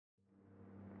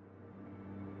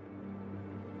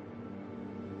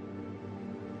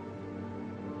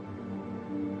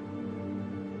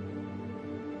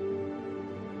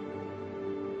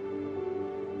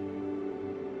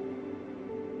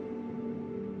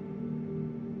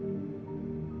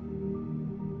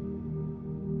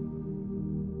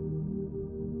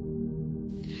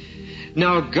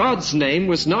Now God's name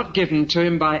was not given to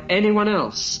him by anyone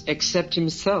else except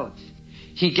himself.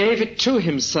 He gave it to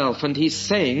himself, and he's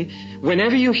saying,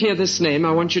 whenever you hear this name,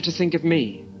 I want you to think of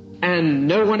me and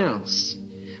no one else.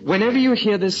 Whenever you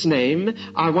hear this name,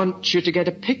 I want you to get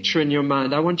a picture in your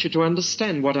mind. I want you to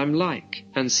understand what I'm like.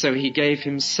 And so he gave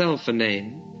himself a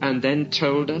name and then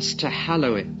told us to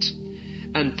hallow it.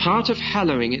 And part of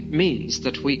hallowing it means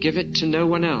that we give it to no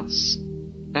one else.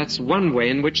 That's one way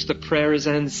in which the prayer is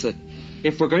answered.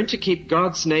 If we're going to keep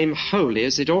God's name holy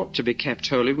as it ought to be kept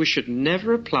holy, we should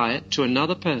never apply it to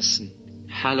another person.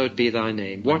 Hallowed be thy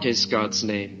name. What is God's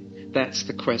name? That's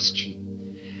the question.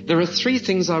 There are three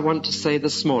things I want to say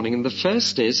this morning, and the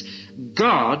first is,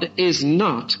 God is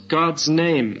not God's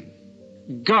name.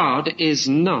 God is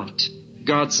not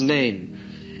God's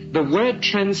name. The word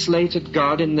translated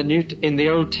God in the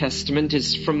Old Testament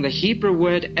is from the Hebrew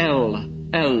word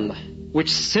el,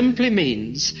 which simply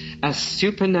means a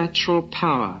supernatural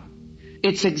power.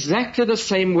 It's exactly the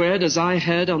same word as I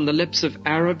heard on the lips of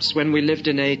Arabs when we lived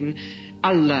in Aden,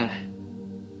 Allah,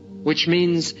 which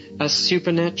means a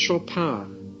supernatural power.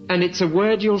 And it's a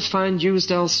word you'll find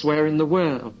used elsewhere in the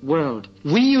world.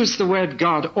 We use the word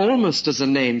God almost as a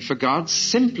name for God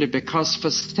simply because for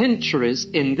centuries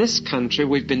in this country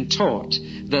we've been taught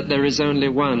that there is only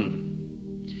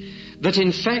one. That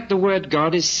in fact the word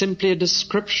God is simply a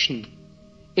description.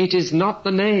 It is not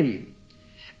the name.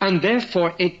 And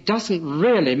therefore it doesn't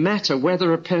really matter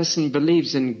whether a person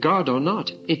believes in God or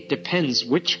not. It depends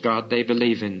which God they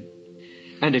believe in.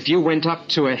 And if you went up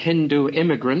to a Hindu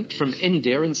immigrant from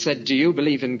India and said, do you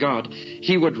believe in God?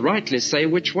 He would rightly say,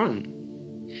 which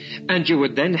one? And you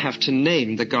would then have to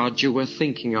name the God you were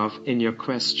thinking of in your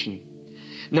question.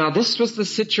 Now this was the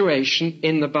situation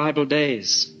in the Bible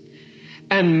days.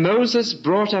 And Moses,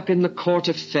 brought up in the court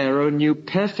of Pharaoh, knew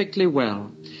perfectly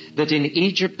well that in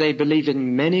Egypt they believe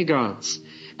in many gods.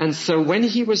 And so when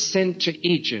he was sent to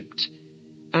Egypt,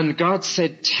 and God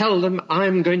said, tell them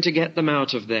I'm going to get them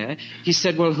out of there, he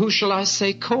said, well, who shall I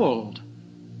say called?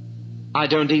 I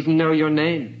don't even know your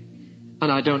name,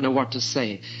 and I don't know what to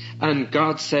say. And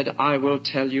God said, I will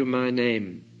tell you my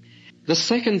name. The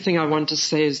second thing I want to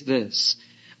say is this.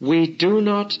 We do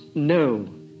not know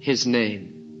his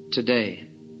name today.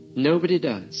 Nobody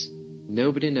does.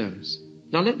 Nobody knows.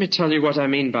 Now let me tell you what I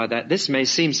mean by that. This may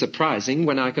seem surprising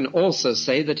when I can also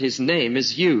say that his name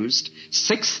is used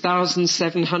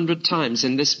 6,700 times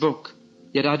in this book.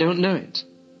 Yet I don't know it.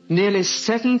 Nearly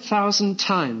 7,000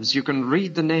 times you can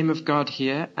read the name of God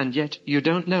here, and yet you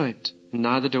don't know it.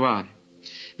 Neither do I.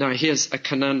 Now here's a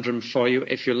conundrum for you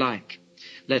if you like.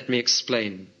 Let me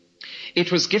explain.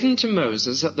 It was given to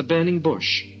Moses at the burning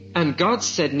bush. And God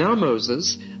said, now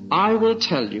Moses, I will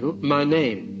tell you my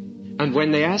name. And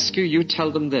when they ask you, you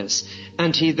tell them this.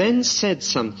 And he then said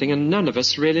something, and none of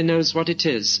us really knows what it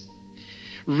is.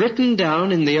 Written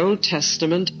down in the Old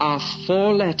Testament are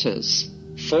four letters.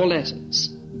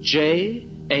 J-H-W-H.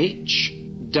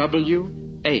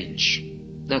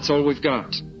 That's all we've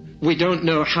got. We don't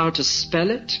know how to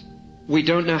spell it. We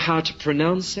don't know how to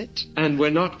pronounce it. And we're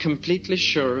not completely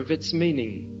sure of its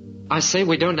meaning. I say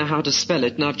we don't know how to spell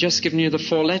it, and I've just given you the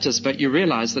four letters, but you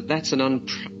realize that that's an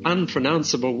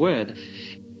unpronounceable word.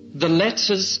 The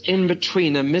letters in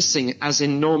between are missing, as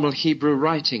in normal Hebrew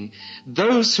writing.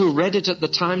 Those who read it at the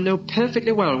time know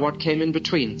perfectly well what came in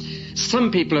between. Some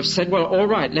people have said, well, all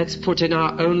right, let's put in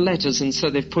our own letters, and so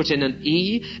they've put in an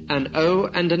E, an O,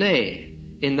 and an A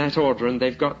in that order, and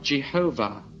they've got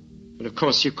Jehova. But of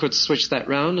course you could switch that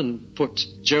round and put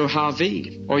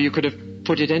Jehova, or you could have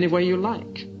put it any way you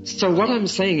like. So what I'm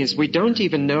saying is we don't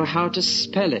even know how to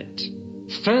spell it.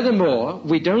 Furthermore,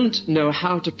 we don't know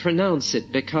how to pronounce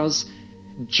it because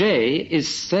J is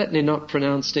certainly not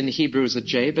pronounced in Hebrew as a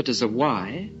J but as a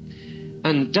Y,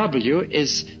 and W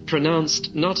is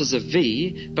pronounced not as a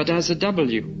V but as a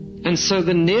W. And so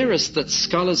the nearest that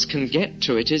scholars can get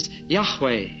to it is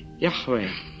Yahweh. Yahweh.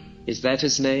 Is that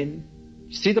his name?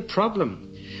 You see the problem?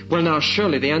 Well, now,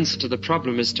 surely the answer to the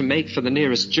problem is to make for the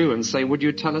nearest Jew and say, would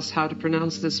you tell us how to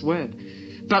pronounce this word?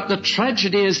 But the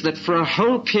tragedy is that for a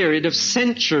whole period of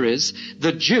centuries,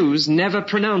 the Jews never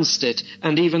pronounced it,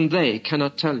 and even they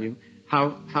cannot tell you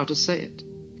how to say it.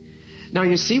 Now,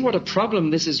 you see what a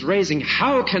problem this is raising.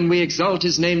 How can we exalt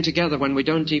his name together when we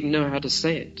don't even know how to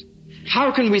say it?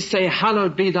 How can we say,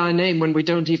 hallowed be thy name, when we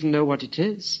don't even know what it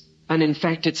is? And in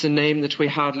fact, it's a name that we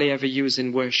hardly ever use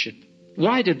in worship.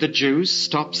 Why did the Jews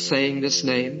stop saying this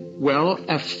name? Well,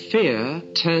 a fear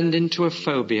turned into a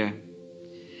phobia.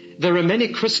 There are many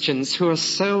Christians who are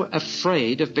so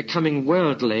afraid of becoming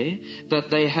worldly that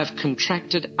they have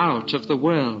contracted out of the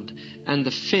world, and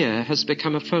the fear has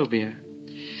become a phobia.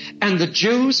 And the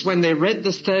Jews, when they read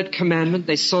the third commandment,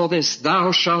 they saw this: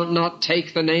 thou shalt not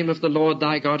take the name of the Lord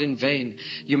thy God in vain.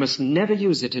 You must never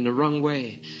use it in a wrong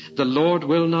way. The Lord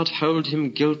will not hold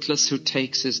him guiltless who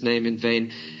takes his name in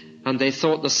vain. And they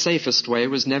thought the safest way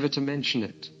was never to mention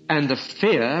it. And the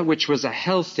fear, which was a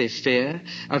healthy fear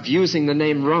of using the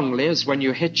name wrongly, as when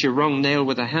you hit your wrong nail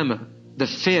with a hammer, the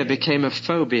fear became a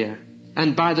phobia.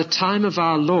 And by the time of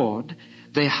our Lord,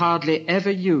 they hardly ever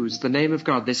used the name of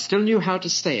God. They still knew how to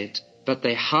say it, but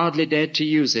they hardly dared to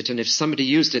use it. And if somebody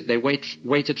used it, they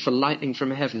waited for lightning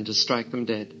from heaven to strike them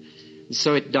dead. And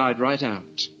so it died right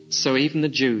out. So even the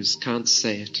Jews can't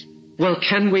say it. Well,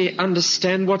 can we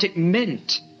understand what it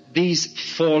meant, these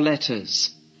 4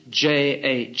 letters,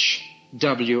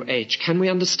 JHWH? Can we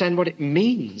understand what it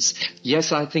means?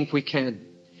 Yes, I think we can.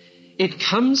 It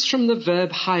comes from the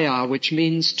verb haya, which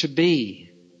means to be.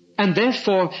 And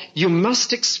therefore, you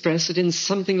must express it in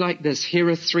something like this. Here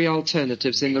are 3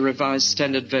 alternatives in the Revised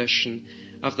Standard Version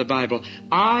of the Bible.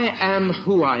 I am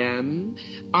who I am.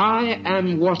 I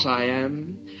am what I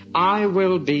am. I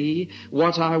will be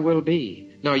what I will be.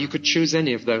 Now, you could choose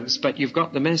any of those, but you've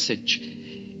got the message.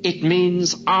 It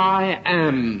means I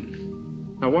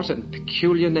am. Now, what a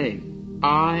peculiar name.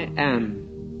 I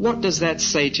am. What does that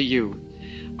say to you?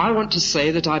 I want to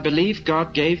say that I believe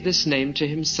God gave this name to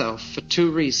himself for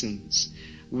 2 reasons.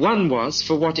 One was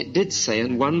for what it did say,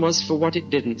 and one was for what it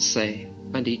didn't say.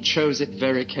 And he chose it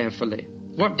very carefully.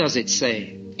 What does it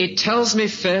say? It tells me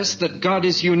first that God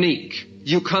is unique.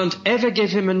 You can't ever give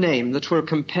him a name that will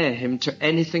compare him to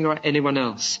anything or anyone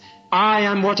else. I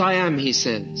am what I am, he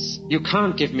says. You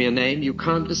can't give me a name. You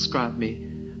can't describe me.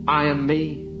 I am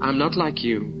me. I'm not like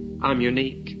you. I'm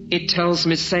unique. It tells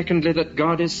me, secondly, that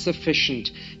God is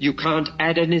sufficient. You can't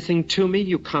add anything to me.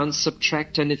 You can't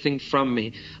subtract anything from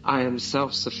me. I am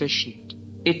self-sufficient.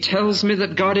 It tells me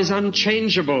that God is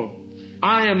unchangeable.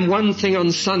 I am one thing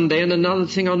on Sunday and another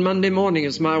thing on Monday morning,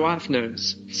 as my wife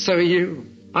knows. So are you.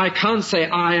 I can't say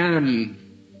I am,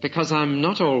 because I'm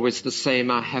not always the same.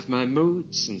 I have my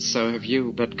moods, and so have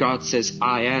you. But God says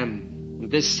I am.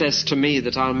 This says to me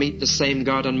that I'll meet the same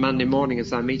God on Monday morning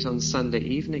as I meet on Sunday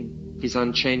evening. He's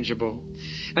unchangeable.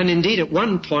 And indeed, at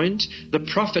one point, the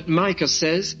prophet Micah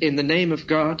says, in the name of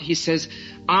God, he says,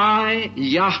 I,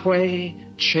 Yahweh,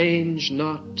 change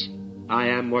not. I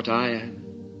am what I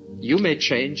am. You may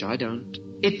change, I don't.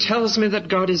 It tells me that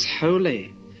God is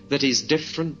holy, that he's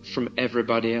different from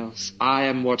everybody else. I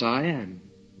am what I am.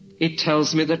 It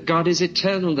tells me that God is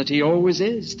eternal, that he always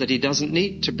is, that he doesn't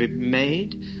need to be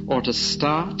made or to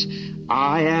start.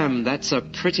 I am. That's a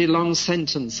pretty long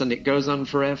sentence, and it goes on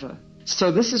forever.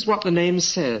 So this is what the name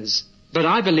says. But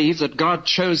I believe that God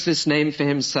chose this name for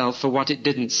himself for what it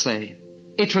didn't say.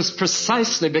 It was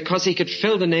precisely because he could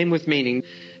fill the name with meaning.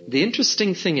 The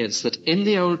interesting thing is that in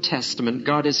the Old Testament,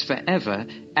 God is forever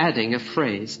adding a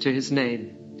phrase to his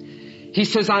name. He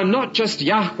says, I'm not just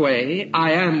Yahweh,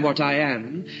 I am what I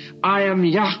am. I am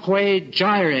Yahweh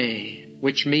Jireh,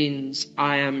 which means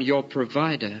I am your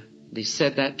provider. He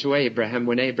said that to Abraham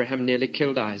when Abraham nearly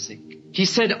killed Isaac. He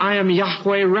said, I am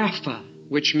Yahweh Rapha,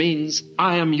 which means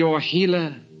I am your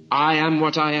healer. I am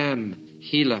what I am,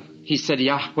 healer. He said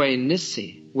Yahweh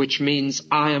Nissi, which means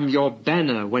I am your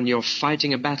banner when you're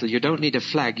fighting a battle. You don't need a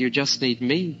flag, you just need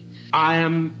me. I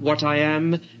am what I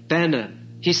am, banner.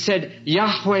 He said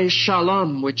Yahweh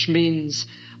Shalom, which means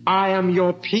I am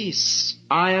your peace.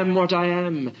 I am what I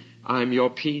am. I am your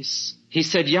peace. He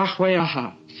said Yahweh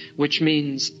Aha, which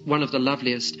means one of the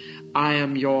loveliest. I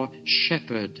am your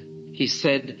shepherd. He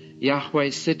said Yahweh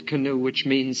Tzidkenu, which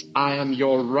means I am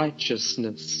your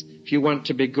righteousness. If you want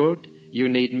to be good, you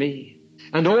need me.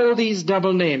 And all these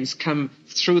double names come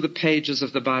through the pages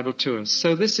of the Bible to us.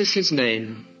 So this is his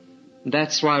name.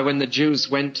 That's why when the Jews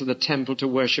went to the temple to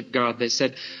worship God, they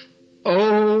said,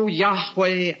 O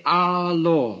Yahweh our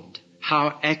Lord,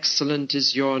 how excellent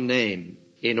is your name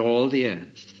in all the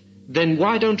earth. Then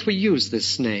why don't we use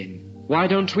this name? Why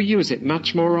don't we use it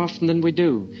much more often than we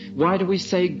do? Why do we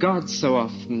say God so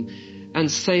often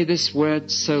and say this word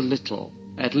so little?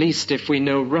 At least if we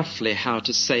know roughly how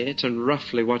to say it and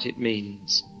roughly what it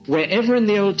means. Wherever in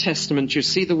the Old Testament you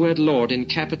see the word Lord in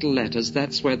capital letters,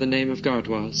 that's where the name of God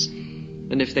was.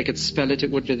 And if they could spell it,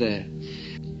 it would be there.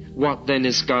 What then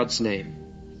is God's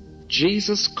name?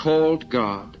 Jesus called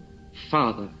God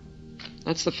Father.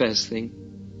 That's the first thing.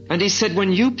 And he said,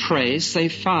 when you pray, say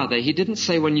Father. He didn't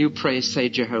say when you pray, say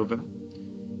Jehovah.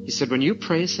 He said, when you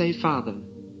pray, say Father.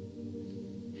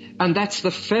 And that's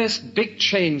the first big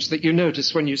change that you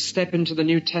notice when you step into the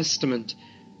New Testament.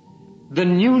 The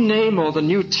new name or the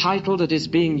new title that is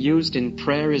being used in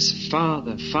prayer is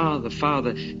Father, Father,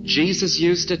 Father. Jesus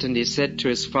used it and he said to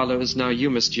his followers, now you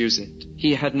must use it.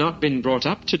 He had not been brought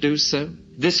up to do so.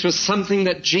 This was something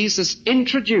that Jesus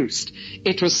introduced.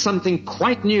 It was something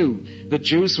quite new. The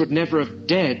Jews would never have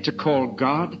dared to call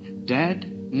God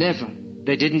Dad. Never.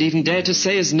 They didn't even dare to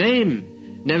say his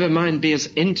name. Never mind be as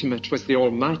intimate with the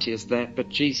Almighty as that. But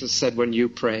Jesus said, when you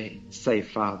pray, say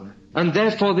Father. And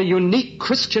therefore the unique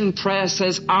Christian prayer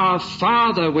says, Our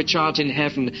Father which art in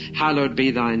heaven, hallowed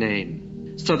be thy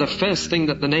name. So the first thing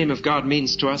that the name of God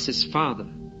means to us is Father.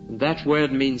 And that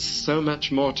word means so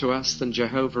much more to us than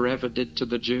Jehovah ever did to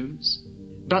the Jews.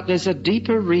 But there's a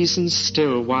deeper reason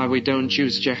still why we don't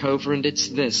use Jehovah, and it's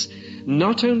this.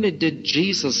 Not only did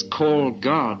Jesus call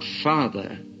God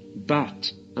Father,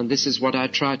 but, and this is what I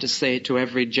try to say to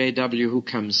every JW who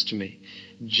comes to me,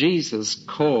 Jesus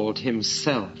called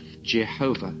himself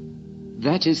Jehovah.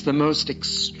 That is the most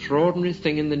extraordinary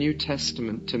thing in the New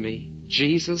Testament to me.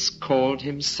 Jesus called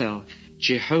himself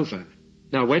Jehovah.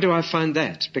 Now, where do I find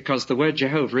that? Because the word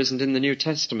Jehovah isn't in the New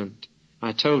Testament.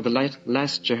 I told the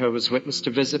last Jehovah's Witness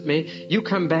to visit me, you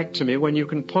come back to me when you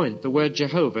can point the word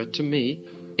Jehovah to me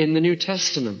in the New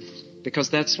Testament, because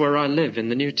that's where I live, in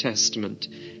the New Testament,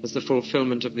 as the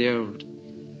fulfillment of the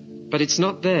Old. But it's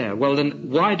not there. Well, then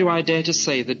why do I dare to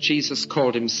say that Jesus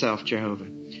called himself Jehovah?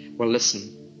 Well,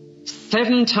 listen.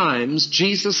 7 times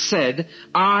Jesus said,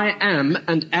 I am,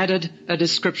 and added a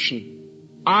description.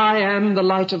 I am the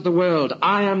light of the world.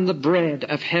 I am the bread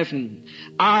of heaven.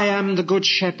 I am the good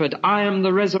shepherd. I am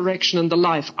the resurrection and the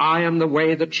life. I am the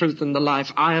way, the truth, and the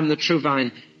life. I am the true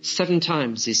vine. 7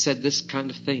 times he said this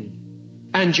kind of thing.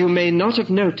 And you may not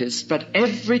have noticed, but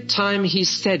every time he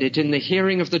said it in the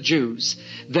hearing of the Jews,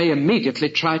 they immediately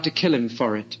tried to kill him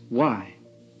for it. Why?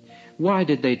 Why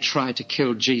did they try to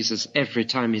kill Jesus every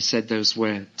time he said those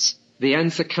words? The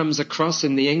answer comes across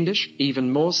in the English,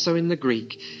 even more so in the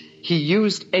Greek. He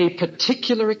used a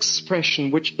particular expression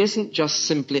which isn't just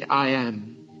simply I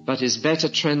am, but is better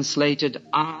translated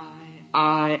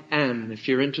I am. If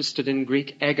you're interested in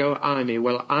Greek, ego eimi.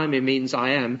 Well, eimi means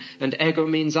I am, and ego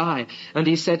means I. And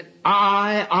he said,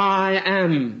 I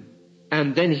am.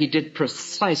 And then he did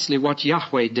precisely what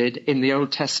Yahweh did in the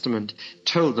Old Testament,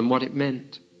 told them what it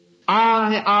meant.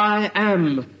 I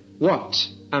am. What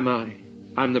am I?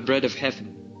 I'm the bread of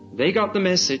heaven. They got the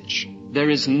message. There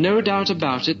is no doubt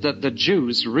about it that the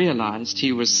Jews realized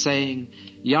he was saying,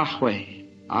 Yahweh,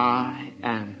 I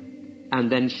am. And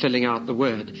then filling out the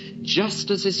word,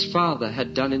 just as his father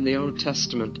had done in the Old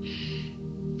Testament.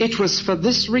 It was for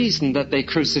this reason that they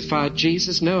crucified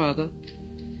Jesus, no other.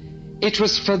 It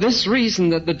was for this reason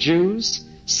that the Jews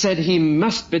said he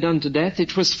must be done to death.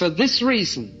 It was for this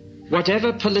reason,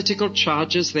 whatever political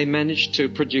charges they managed to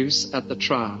produce at the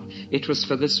trial, it was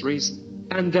for this reason.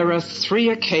 And there are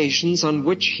 3 occasions on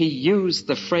which he used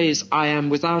the phrase, I am,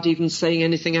 without even saying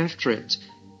anything after it,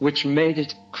 which made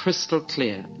it crystal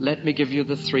clear. Let me give you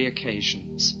the 3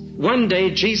 occasions. One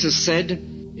day Jesus said,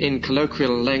 in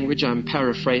colloquial language, I'm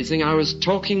paraphrasing, I was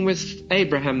talking with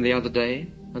Abraham the other day,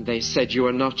 and they said, you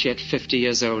are not yet 50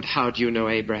 years old. How do you know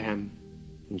Abraham?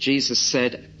 And Jesus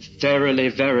said, verily,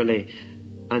 verily.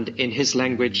 And in his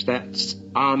language, that's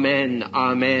Amen,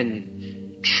 Amen.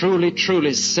 Truly,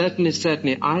 truly, certainly,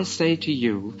 certainly, I say to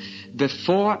you,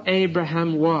 before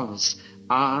Abraham was,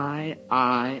 I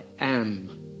am.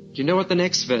 Do you know what the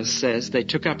next verse says? They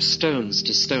took up stones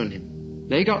to stone him.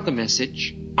 They got the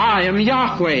message. I am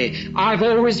Yahweh. I've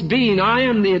always been. I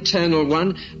am the eternal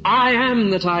one. I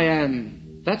am that I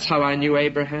am. That's how I knew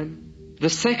Abraham. The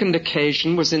second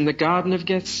occasion was in the Garden of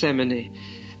Gethsemane.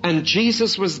 And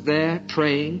Jesus was there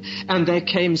praying, and there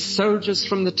came soldiers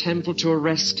from the temple to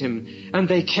arrest him. And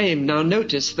they came, now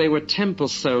notice, they were temple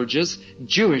soldiers,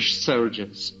 Jewish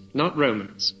soldiers, not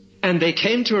Romans. And they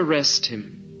came to arrest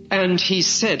him. And he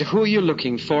said, who are you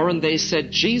looking for? And they said,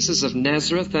 Jesus of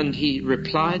Nazareth. And he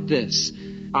replied this,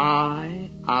 I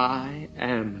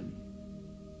am.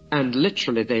 And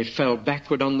literally they fell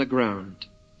backward on the ground.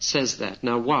 Says that.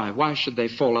 Now why? Why should they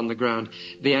fall on the ground?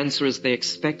 The answer is they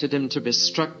expected him to be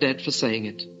struck dead for saying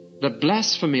it. The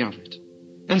blasphemy of it.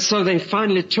 And so they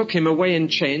finally took him away in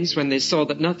chains when they saw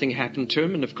that nothing happened to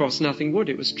him. And of course nothing would.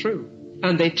 It was true.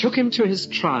 And they took him to his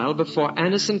trial before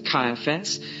Annas and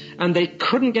Caiaphas, and they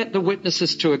couldn't get the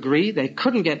witnesses to agree. They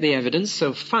couldn't get the evidence.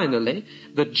 So finally,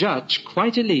 the judge,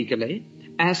 quite illegally,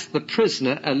 asked the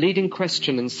prisoner a leading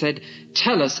question and said,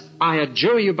 tell us, I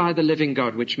adjure you by the living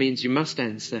God, which means you must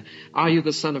answer, are you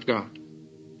the Son of God?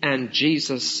 And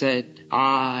Jesus said,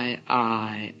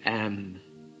 I am.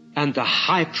 And the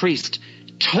high priest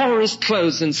tore his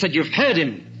clothes and said, you've heard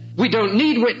him. We don't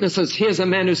need witnesses. Here's a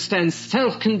man who stands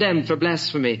self-condemned for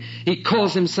blasphemy. He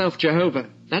calls himself Jehovah.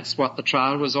 That's what the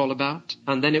trial was all about.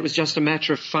 And then it was just a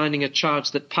matter of finding a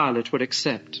charge that Pilate would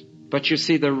accept. But you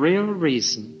see, the real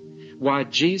reason why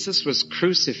Jesus was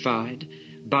crucified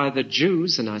by the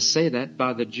Jews, and I say that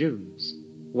by the Jews,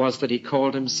 was that he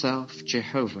called himself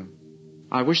Jehovah.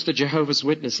 I wish the Jehovah's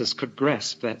Witnesses could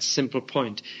grasp that simple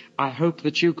point. I hope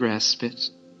that you grasp it,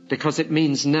 because it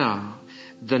means now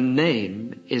the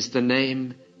name is the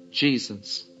name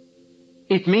Jesus.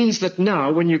 It means that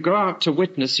now when you go out to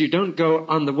witness, you don't go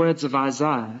on the words of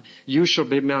Isaiah, you shall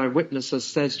be my witnesses,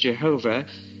 says Jehovah.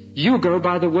 You go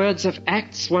by the words of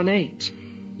Acts 1:8.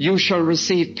 You shall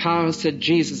receive power, said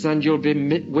Jesus, and you'll be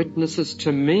witnesses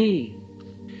to me.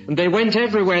 And they went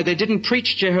everywhere. They didn't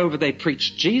preach Jehovah, they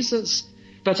preached Jesus.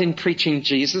 But in preaching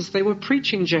Jesus, they were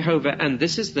preaching Jehovah, and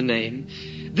this is the name.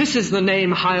 This is the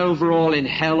name high over all in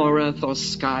hell or earth or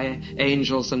sky,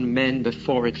 angels and men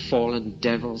before it fall, and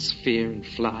devils fear and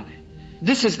fly.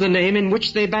 This is the name in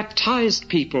which they baptized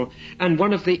people. And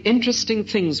one of the interesting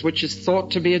things which is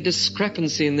thought to be a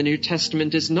discrepancy in the New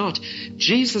Testament is not.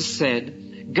 Jesus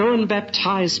said, go and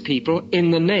baptize people in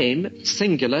the name,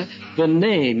 singular, the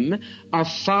name of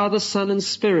Father, Son, and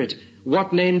Spirit.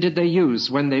 What name did they use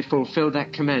when they fulfilled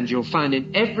that command? You'll find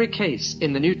in every case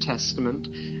in the New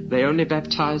Testament, they only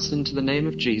baptized into the name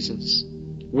of Jesus.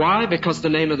 Why? Because the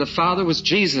name of the Father was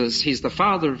Jesus. He's the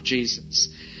Father of Jesus.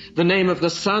 The name of the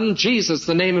Son, Jesus.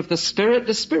 The name of the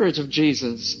Spirit of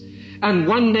Jesus. And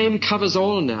one name covers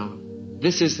all now.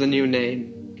 This is the new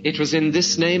name. It was in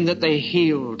this name that they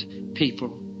healed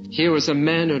people. Here was a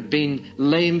man who had been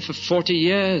lame for 40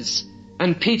 years.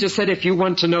 And Peter said, if you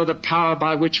want to know the power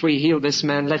by which we heal this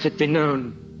man, let it be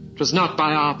known. It was not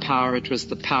by our power, it was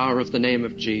the power of the name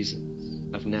of Jesus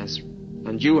of Nazareth.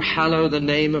 And you hallow the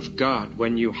name of God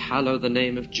when you hallow the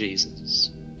name of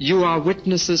Jesus. You are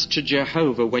witnesses to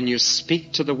Jehovah when you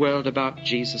speak to the world about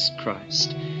Jesus Christ.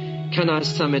 Can I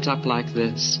sum it up like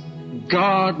this?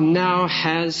 God now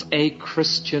has a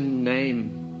Christian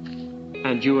name,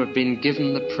 and you have been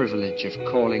given the privilege of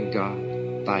calling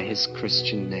God by his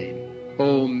Christian name.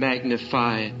 Oh,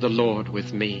 magnify the Lord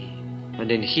with me.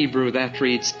 And in Hebrew that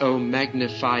reads, oh,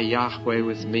 magnify Yahweh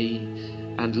with me,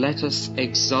 and let us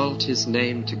exalt his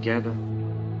name together.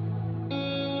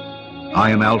 I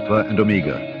am Alpha and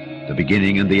Omega, the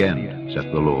beginning and the end,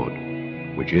 saith the Lord,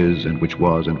 which is, and which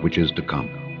was, and which is to come,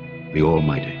 the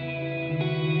Almighty.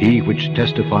 He which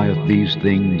testifieth these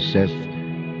things saith,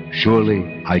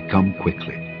 surely I come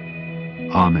quickly.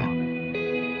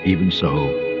 Amen. Even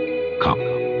so, come,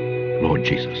 Lord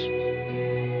Jesus.